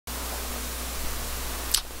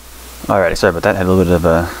Alrighty, sorry about that. Had a little bit of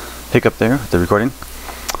a hiccup there with the recording.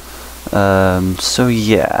 So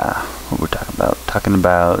yeah, what we're talking about? Talking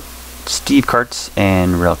about Steve carts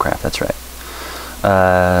and Railcraft. That's right.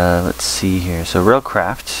 Let's see here. So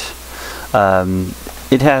Railcraft,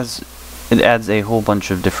 it adds a whole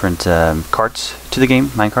bunch of different carts to the game,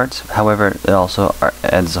 minecarts. However, it also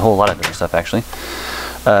adds a whole lot of different stuff actually.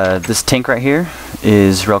 This tank right here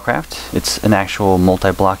is Railcraft. It's an actual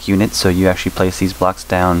multi-block unit, so you actually place these blocks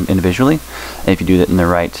down individually, and if you do that in the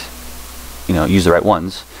right, use the right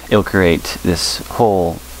ones, it'll create this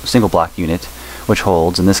whole single block unit, which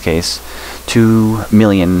holds, in this case, 2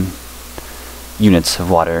 million units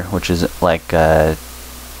of water, which is like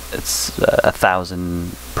it's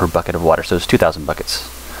 1,000 per bucket of water, so it's 2,000 buckets,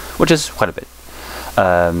 which is quite a bit.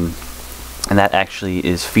 And that actually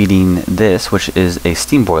is feeding this, which is a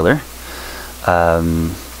steam boiler.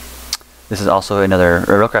 This is also another,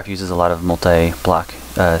 Railcraft uses a lot of multi-block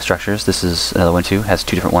structures. This is another one too, has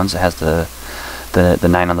two different ones. It has the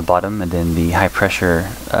 9 on the bottom, and then the high pressure,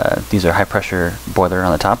 these are high pressure boiler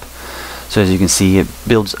on the top. So as you can see, it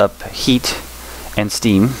builds up heat and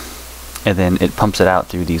steam, and then it pumps it out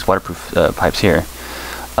through these waterproof pipes here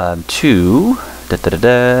to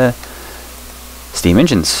steam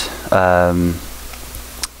engines.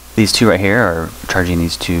 These two right here are charging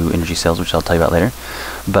these two energy cells, which I'll tell you about later.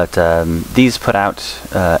 But these put out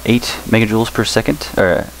 8 megajoules per second,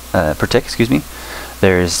 or per tick, excuse me.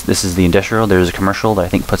 This is the industrial. There's a commercial that I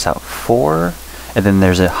think puts out 4, and then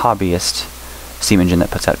there's a hobbyist steam engine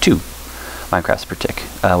that puts out 2 Minecrafts per tick,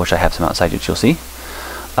 which I have some outside which you'll see.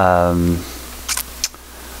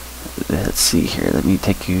 Let's see here. Let me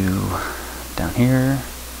take you down here.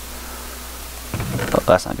 Oh,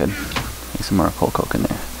 that's not good. Need some more coal coke in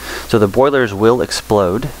there. So the boilers will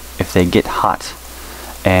explode if they get hot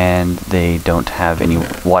and they don't have any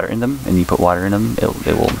water in them, and you put water in them,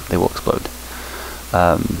 they will explode,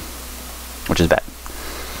 which is bad.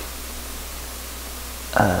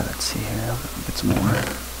 Let's see here. I'll get some more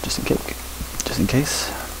just in case.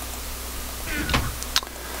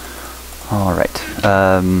 All right.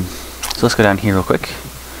 So let's go down here real quick.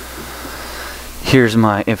 Here's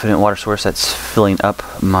my infinite water source that's filling up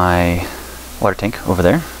my water tank over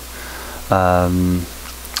there.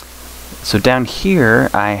 So down here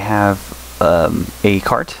I have a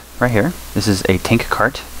cart right here. This is a tank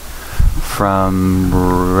cart from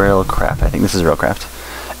Railcraft. I think this is Railcraft.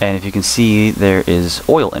 And if you can see, there is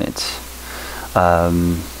oil in it.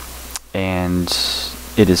 And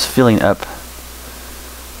it is filling up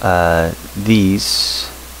this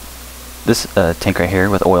tank right here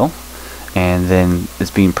with oil. And then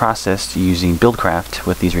it's being processed using Buildcraft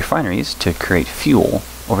with these refineries to create fuel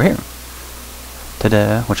over here.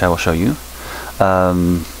 Ta-da! Which I will show you.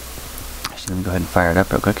 Actually, let me go ahead and fire it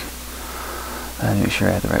up real quick. Make sure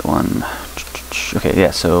I have the right one. Okay,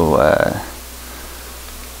 yeah, so oh,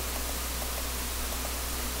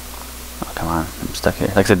 come on, I'm stuck here.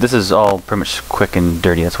 Like I said, this is all pretty much quick and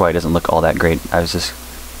dirty. That's why it doesn't look all that great. I was just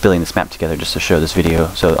building this map together just to show this video.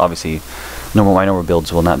 So obviously, my normal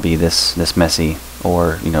builds will not be this messy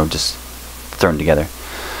or just thrown together.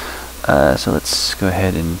 So let's go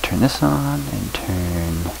ahead and turn this on and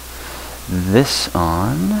turn this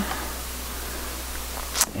on.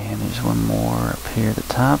 And there's one more up here at the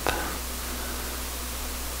top.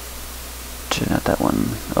 Not that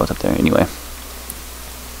one. Oh, it's up there anyway.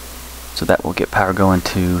 So that will get power going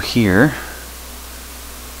to here.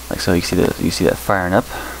 Like so, you see that firing up.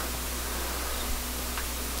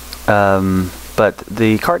 But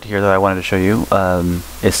the cart here that I wanted to show you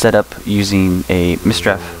is set up using a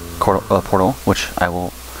Misdraft portal, which I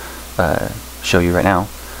will show you right now,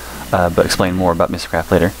 but explain more about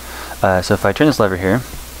Misdraft later. So if I turn this lever here,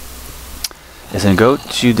 it's going to go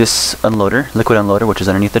to this unloader, liquid unloader, which is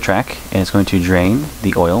underneath the track, and it's going to drain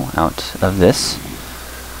the oil out of this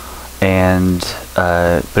and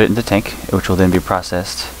put it in the tank, which will then be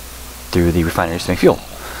processed through the refineries to make fuel.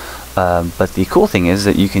 But the cool thing is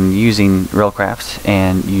that you can, using Railcraft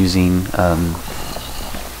and using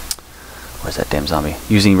where's that damn zombie?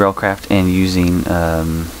 Using Railcraft and using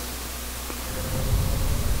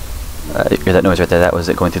hear that noise right there? That was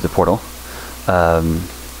it going through the portal.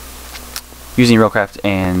 Using Railcraft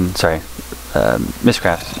and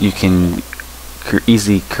Miscraft, you can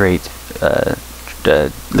easily create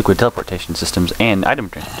liquid teleportation systems and item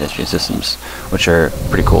transportation systems, which are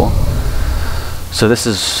pretty cool. So this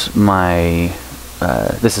is my,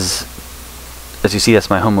 as you see, that's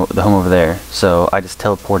my home, the home over there. So I just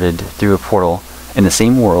teleported through a portal in the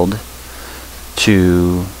same world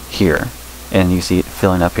to here, and you see it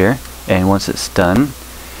filling up here. And once it's done,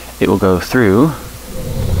 it will go through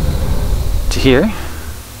to here,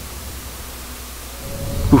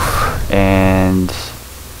 Oof, and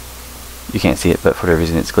you can't see it, but for whatever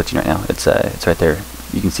reason it's glitching right now. It's right there.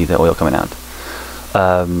 You can see the oil coming out.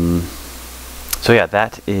 So yeah,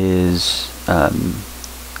 that is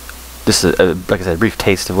this is like I said, a brief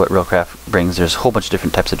taste of what Railcraft brings. There's a whole bunch of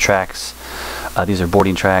different types of tracks. These are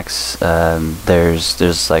boarding tracks.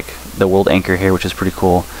 There's like the world anchor here, which is pretty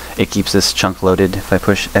cool. It keeps this chunk loaded. If I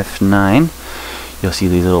push F9, you'll see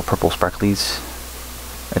these little purple sparklies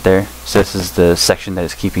right there. So this is the section that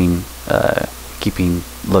is keeping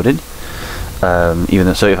loaded. Even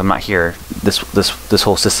though, so if I'm not here, this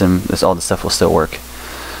whole system, all this stuff will still work.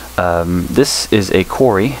 This is a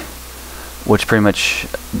quarry, which pretty much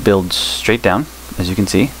builds straight down, as you can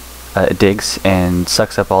see. It digs and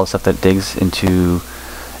sucks up all the stuff that it digs into.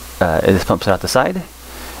 It just pumps it out the side,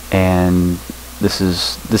 and this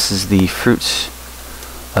is the fruits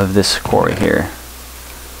of this quarry here.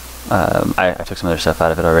 I took some other stuff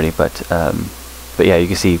out of it already, but yeah, you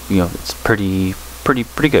can see, it's pretty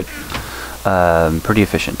good, pretty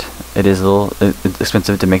efficient. It is a little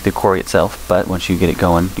expensive to make the quarry itself, but once you get it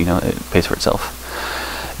going, it pays for itself.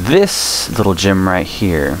 This little gem right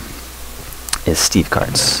here is Steve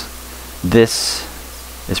Carts. This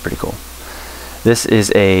is pretty cool. This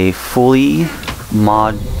is a fully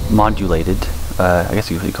modulated, I guess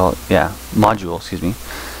you could call it, yeah, module, excuse me.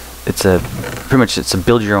 It's pretty much a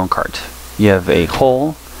build your own cart. You have a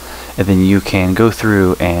hole, and then you can go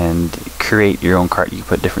through and create your own cart. You can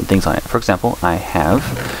put different things on it. For example, I have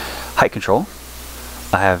height control.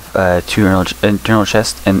 I have 2 internal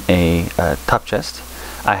chests and a top chest.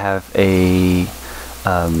 I have a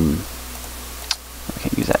I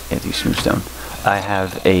can't use that. I have to use smooth stone. I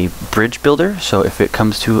have a bridge builder, so if it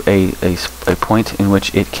comes to a point in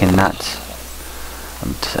which it cannot,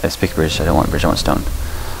 I speak bridge, I don't want bridge, I want stone.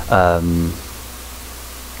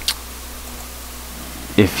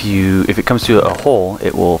 If it comes to a hole,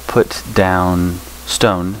 it will put down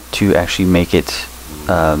stone to actually make it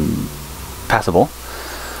passable.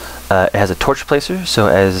 It has a torch placer, so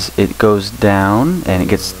as it goes down and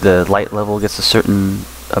the light level gets a certain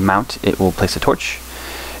amount, it will place a torch.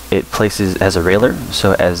 It places as a railer,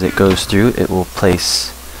 so as it goes through, it will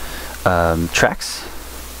place tracks.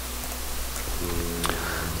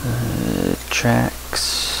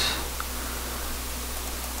 Tracks.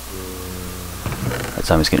 That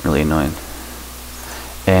zombie's getting really annoying.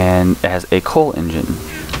 And it has a coal engine.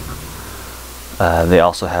 They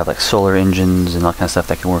also have like solar engines and all kind of stuff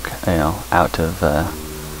that can work, out of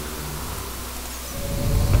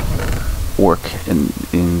work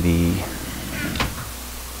in the.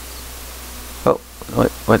 Oh,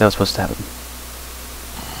 what that was supposed to happen?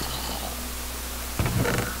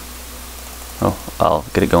 Oh, I'll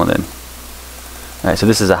get it going then. Alright, so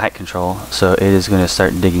this is a height control, so it is going to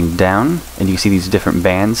start digging down, and you can see these different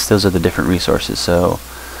bands. Those are the different resources. So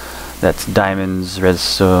that's diamonds,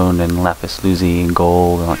 redstone, and lapis lazuli, and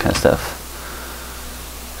gold, and all that kind of stuff.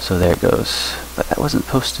 So there it goes. But that wasn't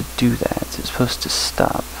supposed to do that. It's supposed to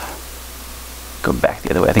stop. Go back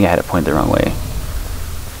the other way. I think I had it pointed the wrong way.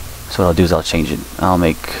 So what I'll do is I'll change it. I'll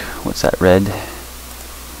make, what's that, red?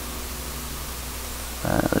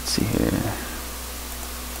 Let's see here.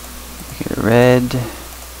 Make it red.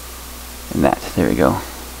 And that. There we go.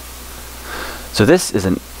 So this is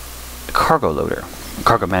a cargo loader.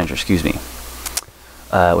 Cargo manager, excuse me.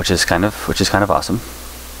 Which is kind of awesome.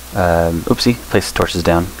 Oopsie, placed torches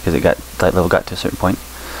down because light level got to a certain point.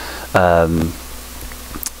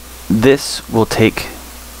 This will take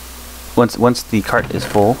once the cart is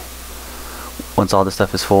full. Once all the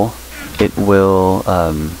stuff is full, it will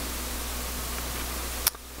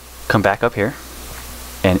come back up here,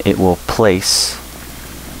 and it will place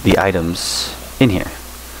the items in here.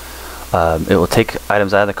 It will take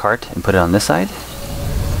items out of the cart and put it on this side,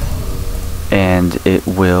 and it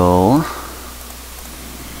will.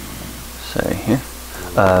 Sorry, here.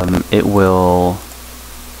 It will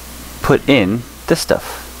put in this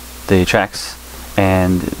stuff, the tracks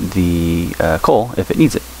and the coal if it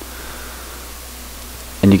needs it.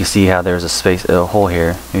 And you can see how there's a hole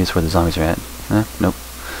here. Maybe it's where the zombies are at. Nope.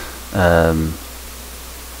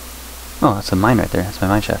 Oh, that's a mine right there. That's my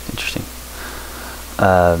mine shaft. Interesting.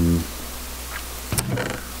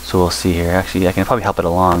 So we'll see here. Actually, I can probably help it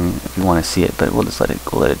along if you want to see it, but we'll just let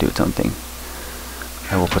it do its own thing.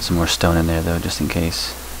 I will put some more stone in there though, just in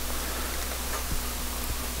case.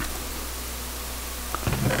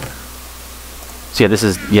 So yeah, this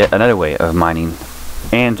is yet another way of mining,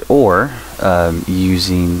 and or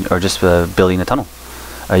just building a tunnel.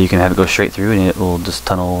 You can have it go straight through, and it will just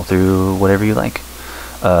tunnel through whatever you like.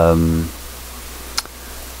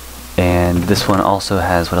 And this one also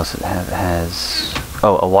has, what else does it have? It has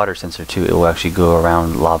oh, a water sensor too. It will actually go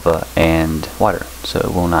around lava and water, so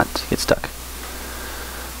it will not get stuck.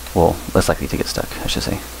 Well, less likely to get stuck, I should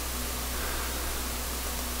say.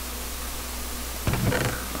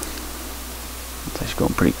 It's actually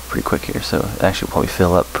going pretty quick here, so it actually will probably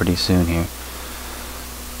fill up pretty soon here.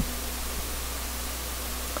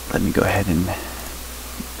 Let me go ahead and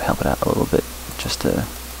help it out a little bit, just to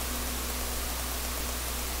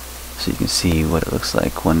so you can see what it looks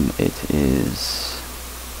like when it is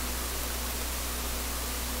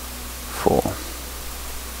full.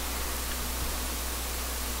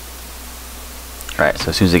 Alright, so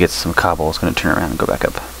as soon as it gets some cobble, it's going to turn around and go back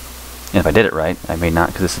up. And if I did it right, I may not,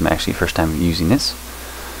 because this is my actually first time using this.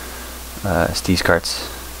 Steve's carts.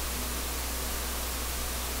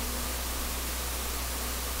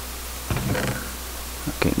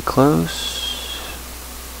 Getting close.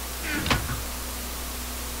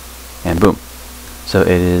 And boom. So it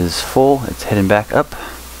is full, it's heading back up.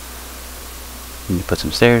 Need to put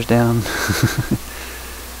some stairs down.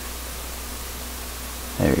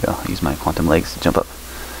 There we go. Use my quantum legs to jump up.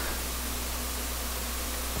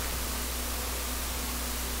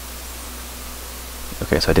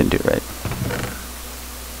 Okay, so I didn't do it right.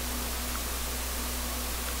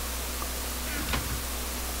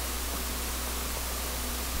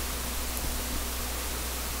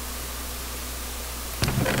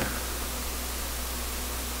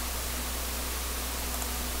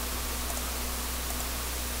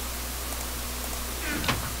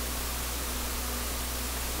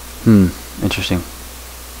 Interesting.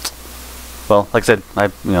 Well, like I said, my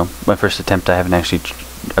first attempt, I haven't actually,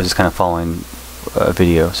 I was just kind of following a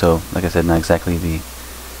video, so like I said, not exactly the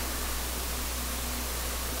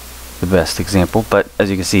best example, but as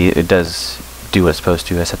you can see, it does do what it's supposed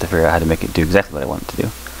to. I just have to figure out how to make it do exactly what I want it to do.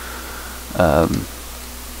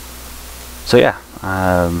 So yeah,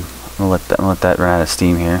 I'm gonna let that run out of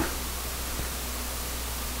steam here.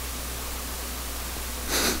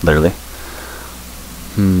 Literally.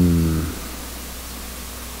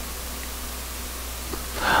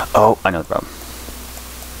 Oh, I know the problem.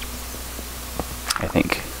 I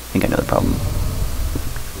think I know the problem.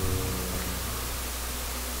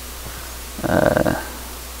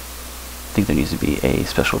 I think there needs to be a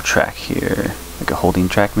special track here, like a holding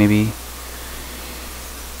track maybe.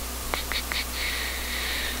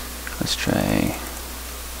 Let's try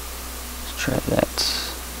that.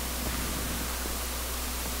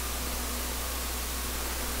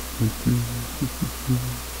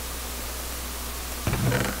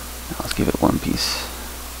 Let's give it one piece.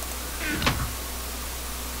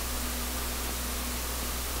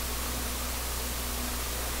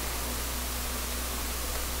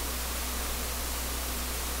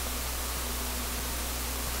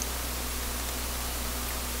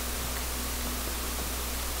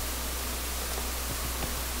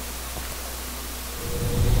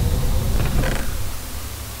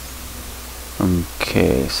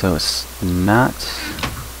 Okay, so it's not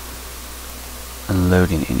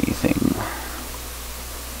unloading anything.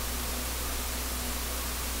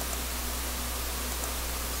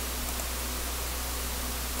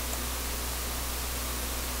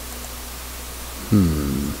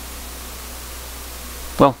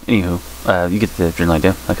 Well, anywho, you get the general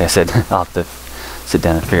idea. Like I said, I'll have to sit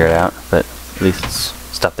down and figure it out, but at least it's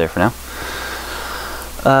stopped there for now.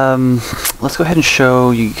 Let's go ahead and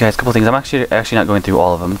show you guys a couple things. I'm actually not going through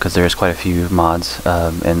all of them because there's quite a few mods,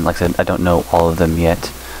 and like I said, I don't know all of them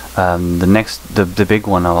yet. The big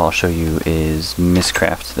one I'll show you is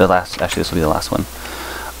Mistcraft. Actually, this will be the last one.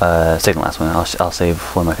 Second last one. I'll save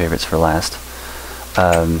one of my favorites for last.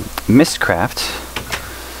 Mistcraft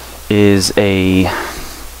is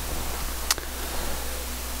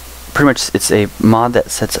pretty much it's a mod that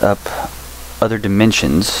sets up other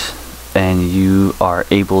dimensions, and you are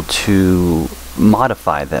able to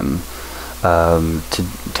modify them to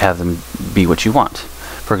have them be what you want.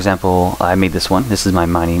 For example, I made this one. This is my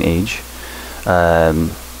mining age.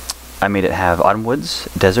 I made it have autumn woods,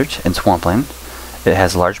 desert, and swampland. It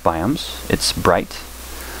has large biomes. It's bright.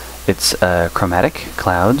 It's chromatic,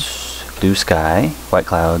 clouds, blue sky, white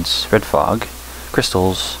clouds, red fog,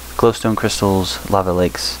 crystals, glowstone crystals, lava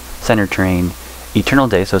lakes, center terrain, eternal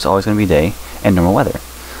day, so it's always going to be day, and normal weather.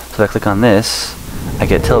 So if I click on this, I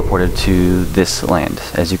get teleported to this land.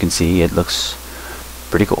 As you can see, it looks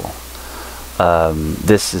pretty cool.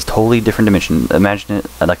 This is totally different dimension. Imagine it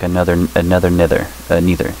like another nether.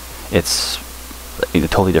 It's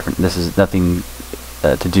totally different. This is nothing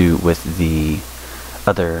to do with the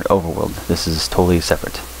other overworld. This is totally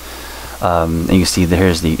separate. And you can see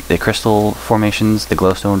here's the crystal formations, the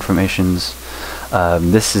glowstone formations.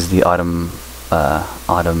 This is the autumn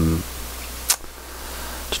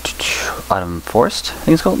Autumn Forest, I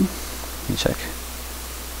think it's called. Let me check.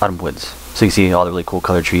 Autumn Woods. So you see all the really cool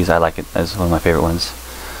colored trees. I like it as one of my favorite ones.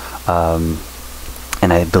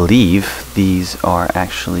 And I believe these are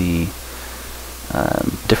actually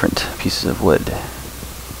different pieces of wood.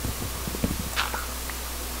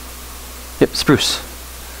 Yep, spruce.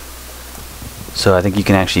 So I think you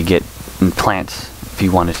can actually get and plant, if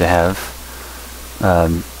you wanted to have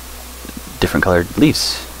different colored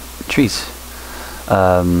leaves, trees.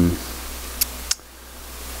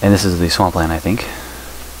 And this is the swampland, I think.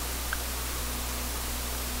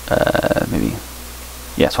 Maybe.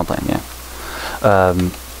 Yeah, swampland, yeah.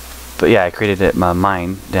 But yeah, I created my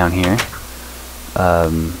mine down here. I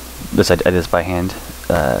did this by hand,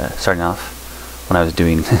 starting off when I was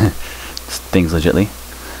doing things legitly.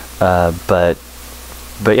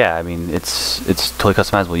 But yeah, I mean, it's totally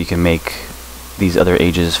customizable. You can make these other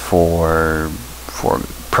ages for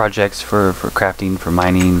projects, for crafting, for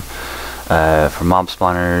mining, for mob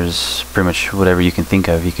spawners, pretty much whatever you can think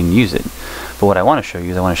of, you can use it. But what I want to show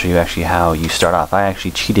you is I want to show you actually how you start off. I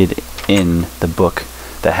actually cheated in the book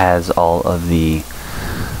that has all of the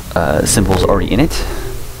symbols already in it,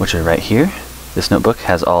 which are right here. This notebook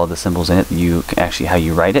has all of the symbols in it. You can actually how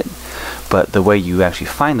you write it, but the way you actually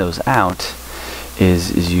find those out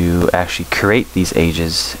is you actually create these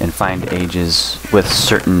ages and find ages with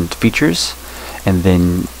certain features, and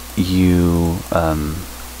then you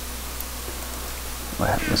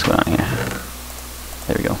what's going on here?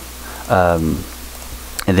 There we go.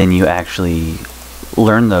 And then you actually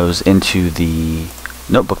learn those into the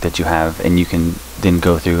notebook that you have, and you can then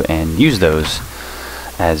go through and use those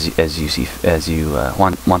as you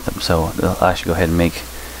want them. So I'll actually go ahead and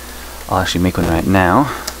I'll actually make one right now.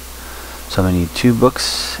 So I'm gonna need 2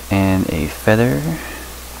 books and a feather.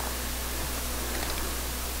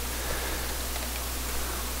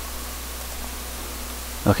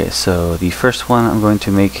 Okay, so the first one I'm going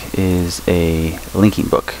to make is a linking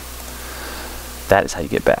book. That is how you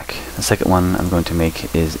get back. The second one I'm going to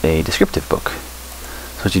make is a descriptive book.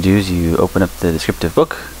 So what you do is you open up the descriptive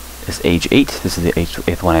book. It's age 8. This is the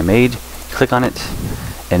 8th one I made. You click on it,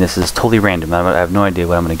 and this is totally random. I have no idea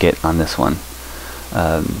what I'm going to get on this one.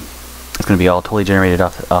 It's going to be all totally generated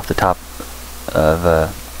off the top of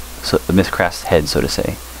Miss Craft's head, so to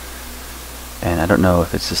say. And I don't know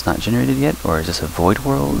if it's just not generated yet, or is this a void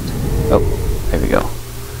world? Oh, there we go.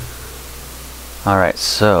 Alright,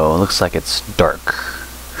 so it looks like it's dark.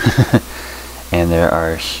 And there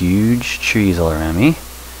are huge trees all around me.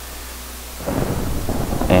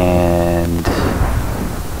 And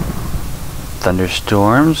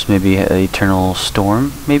thunderstorms, maybe an eternal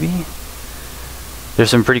storm, maybe?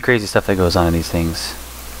 There's some pretty crazy stuff that goes on in these things.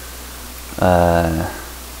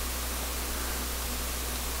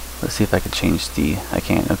 Let's see if I can change the... I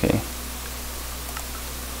can't, okay.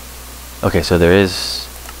 Okay, so there's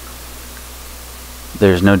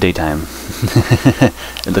no daytime.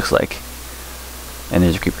 It looks like. And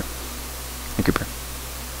there's a creeper.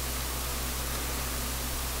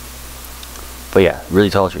 But yeah,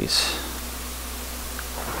 really tall trees.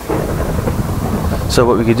 So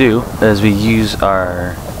what we could do is we use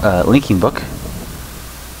our linking book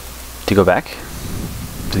to go back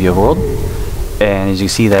to the overworld. And as you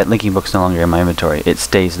see, that linking book's no longer in my inventory. It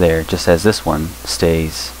stays there, just as this one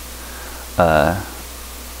stays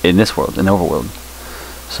in this world, in overworld.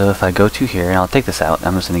 So if I go to here, and I'll take this out,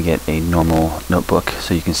 I'm just going to get a normal notebook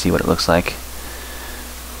so you can see what it looks like.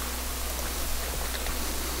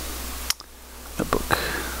 Notebook.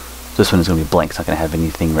 This one is going to be blank, it's not going to have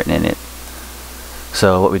anything written in it.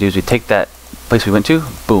 So what we do is we take that place we went to,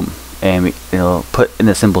 boom, and it'll put in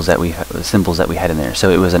the symbols that we had in there. So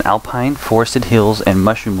it was an alpine, forested hills, and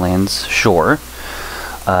mushroom lands shore.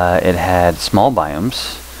 It had small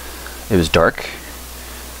biomes. It was dark.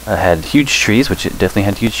 It had huge trees, which it definitely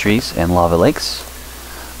had huge trees, and lava lakes.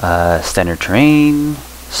 Standard terrain,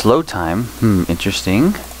 slow time,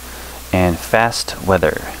 interesting, and fast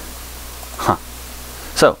weather. Huh.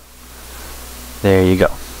 So there you go.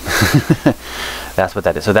 That's what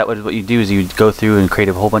that is. So that was what you do is you go through and create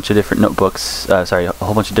a whole bunch of different notebooks. A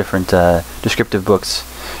whole bunch of different descriptive books,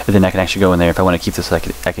 and then I can actually go in there if I want to keep this. I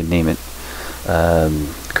could name it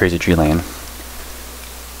Crazy Tree Land.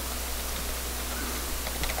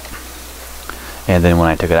 And then when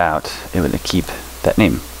I took it out, it would keep that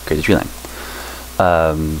name, Crazy Tree Land.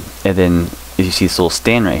 And then if you see this little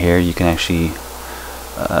stand right here, you can actually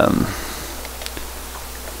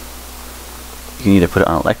you can either put it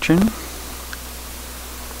on a lectern,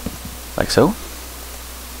 like so,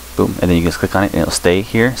 boom, and then you just click on it and it'll stay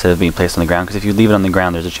here instead of being placed on the ground, because if you leave it on the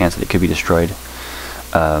ground there's a chance that it could be destroyed.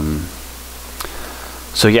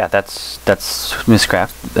 So yeah, that's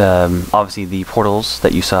Mistcraft. Obviously the portals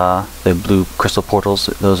that you saw, the blue crystal portals,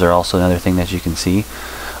 those are also another thing that you can see.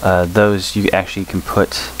 Those you actually can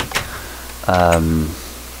put, I don't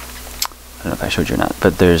know if I showed you or not,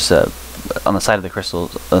 but there's on the side of the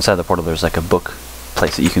crystals, on the side of the portal, there's like a book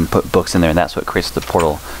place that you can put books in there, and that's what creates the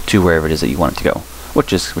portal to wherever it is that you want it to go,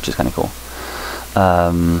 which is kind of cool.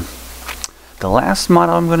 The last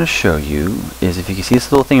model I'm going to show you is, if you can see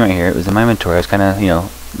this little thing right here, it was in my inventory. I was kind of,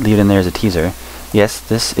 leave it in there as a teaser. Yes,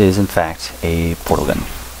 this is in fact a portal gun.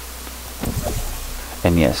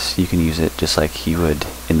 And yes, you can use it just like you would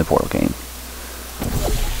in the Portal game.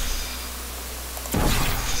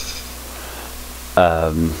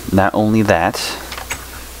 Not only that,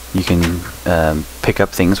 you can pick up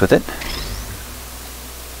things with it,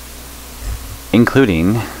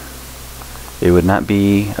 including, it would not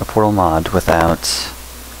be a Portal mod without,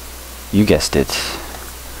 you guessed it,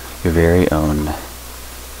 your very own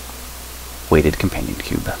weighted companion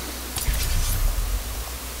cube.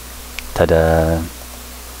 Ta-da!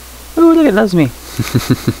 Ooh, look, it loves me!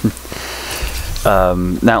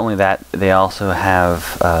 Not only that, they also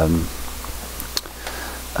have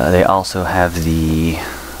the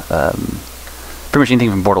pretty much anything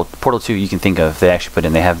from Portal 2 you can think of. They actually put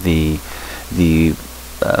in. They have the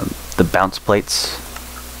bounce plates.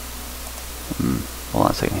 Hold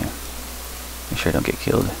on a second here. Make sure I don't get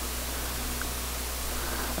killed.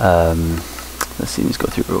 Let's see. Let's go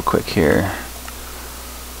through real quick here.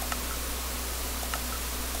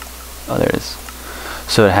 Oh, there it is.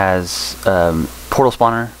 So it has portal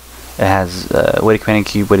spawner. It has weighted commanding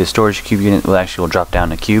cube, weighted storage cube unit will drop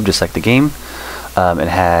down a cube just like the game. It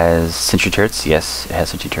has sentry turrets. Yes, it has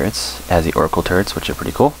sentry turrets. It has the oracle turrets, which are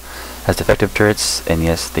pretty cool. It has defective turrets, and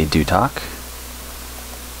yes, they do talk.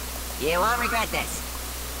 You won't regret this.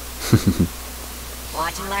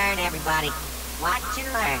 Watch and learn, everybody. Watch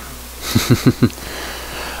and learn.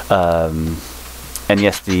 And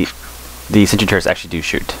yes, the sentry turrets actually do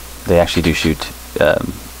shoot. They actually do shoot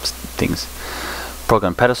things. Pro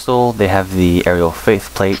gun pedestal. They have the aerial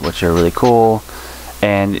faith plate, which are really cool,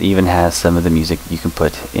 and it even has some of the music you can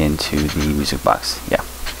put into the music box. Yeah,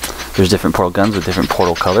 there's different portal guns with different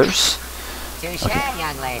portal colors. Touche,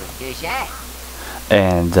 young lady. Touche.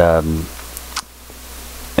 And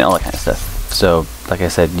all that kind of stuff. So, like I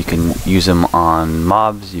said, you can use them on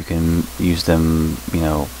mobs. You can use them,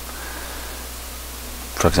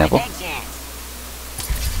 for example.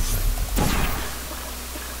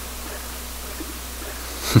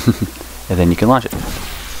 And then you can launch it.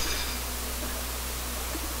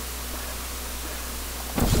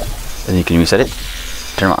 And you can reset it,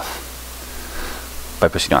 turn them off by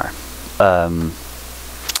pushing R.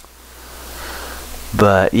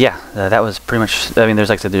 But yeah, that was pretty much. I mean, there's,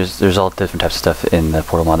 like I said, there's all different types of stuff in the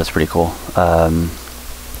Portal mod. That's pretty cool. I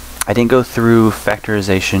didn't go through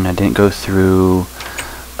factorization. I didn't go through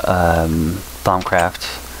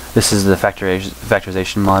Bombcraft. This is the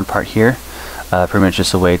factorization mod part here. Pretty much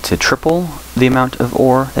just a way to triple the amount of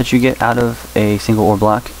ore that you get out of a single ore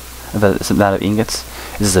block, the amount of ingots.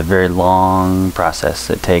 This is a very long process.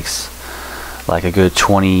 It takes like a good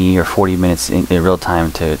 20 or 40 minutes in real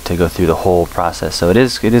time to go through the whole process. So it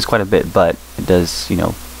is quite a bit, but it does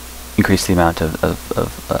increase the amount of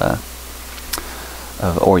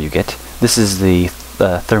ore you get. This is the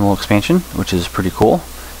thermal expansion, which is pretty cool.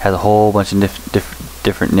 Has a whole bunch of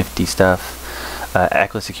different nifty stuff.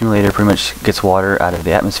 Aqueous accumulator pretty much gets water out of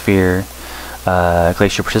the atmosphere.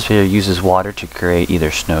 Glacier participator uses water to create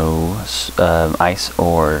either snow, ice,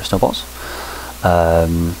 or snowballs.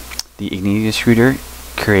 The ignition shooter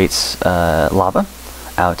creates lava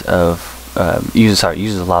out of uses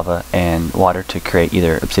lava and water to create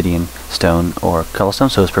either obsidian, stone, or cobblestone.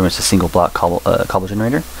 So it's pretty much a single block cobble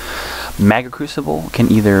generator. Magma crucible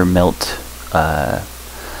can either melt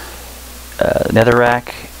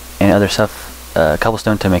netherrack and other stuff.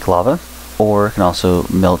 Cobblestone to make lava, or can also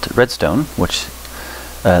melt redstone, which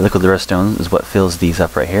liquid redstone is what fills these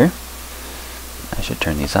up right here. I should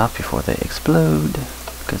turn these off before they explode,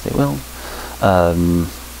 because they will. And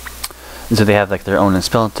so they have like their own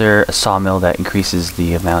smelter, a sawmill that increases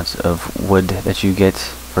the amount of wood that you get.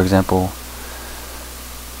 For example,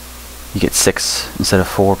 you get 6 instead of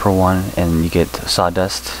 4 per one, and you get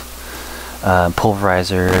sawdust.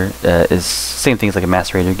 Pulverizer is same thing as like a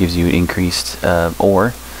macerator, gives you increased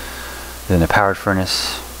ore. Then a powered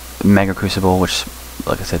furnace, Magma crucible, which,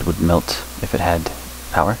 like I said, would melt if it had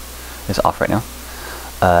power. It's off right now.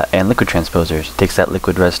 And liquid transposers, takes that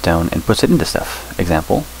liquid redstone and puts it into stuff.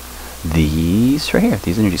 Example, these right here,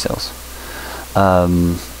 these energy cells.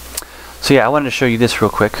 So yeah, I wanted to show you this real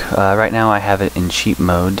quick. Right now I have it in cheap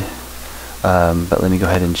mode, but let me go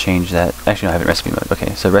ahead and change that. Actually, no, I have it in recipe mode.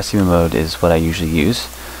 Okay, so recipe mode is what I usually use.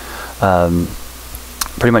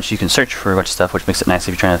 Pretty much you can search for a bunch of stuff, which makes it nice if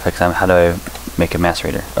you're trying to fix how do I make a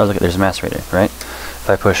macerator. Oh, look, there's a macerator, right? If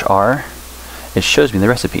I push R, it shows me the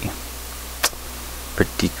recipe.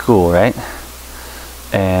 Pretty cool, right?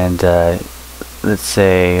 And let's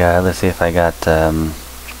say if I got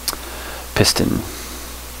piston.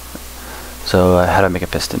 So how do I make a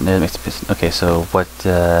piston? It makes a piston. Okay, so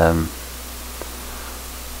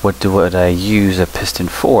what would I use a piston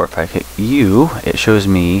for? If I hit U, it shows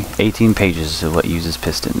me 18 pages of what uses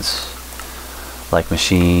pistons, like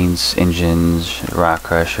machines, engines, rock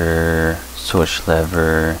crusher, switch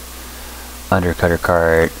lever, undercutter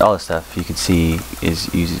cart, all this stuff you can see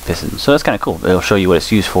uses pistons. So that's kind of cool. It'll show you what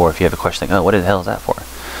it's used for if you have a question like, oh, what the hell is that for?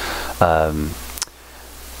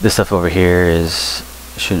 This stuff over here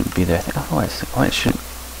shouldn't be there. I think, oh, why it shouldn't.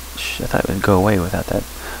 I thought it would go away without that.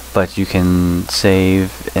 But you can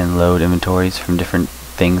save and load inventories from different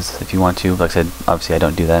things if you want to. Like I said, obviously I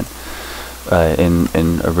don't do that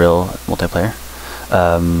in a real multiplayer.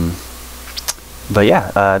 But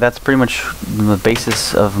yeah, that's pretty much the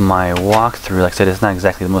basis of my walkthrough. Like I said, it's not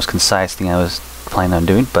exactly the most concise thing I was planning on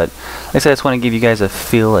doing, but like I said, I just want to give you guys a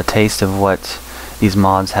taste of what these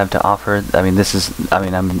mods have to offer. I mean,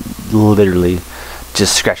 I'm literally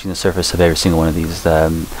just scratching the surface of every single one of these.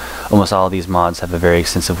 Almost all of these mods have a very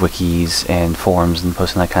extensive wikis and forums and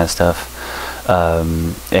posting that kind of stuff.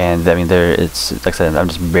 And I mean, it's like I said, I'm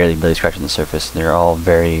just barely scratching the surface. They're all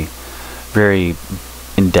very, very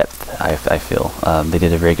in depth. I feel they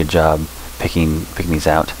did a very good job picking these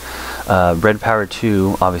out. Red Power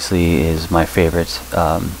 2 obviously is my favorite,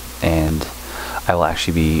 and I will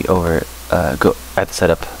actually be over. I have to set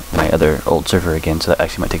up my other old server again, so that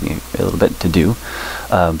actually might take me a little bit to do.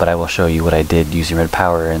 But I will show you what I did using Red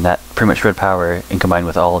Power, and that pretty much Red Power, and combined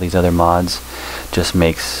with all these other mods, just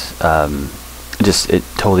makes it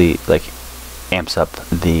totally like amps up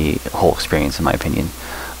the whole experience, in my opinion.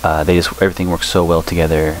 Everything works so well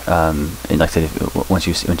together, and like I said, once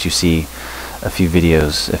you see a few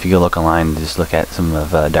videos, if you go look online, just look at some of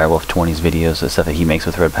Direwolf 20's videos, the stuff that he makes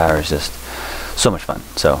with Red Power is just so much fun.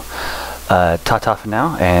 So ta-ta for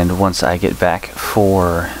now, and once I get back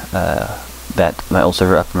for my old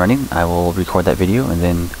server up and running, I will record that video, and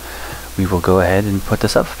then we will go ahead and put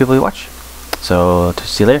this up for people to watch. So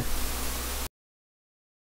see you later.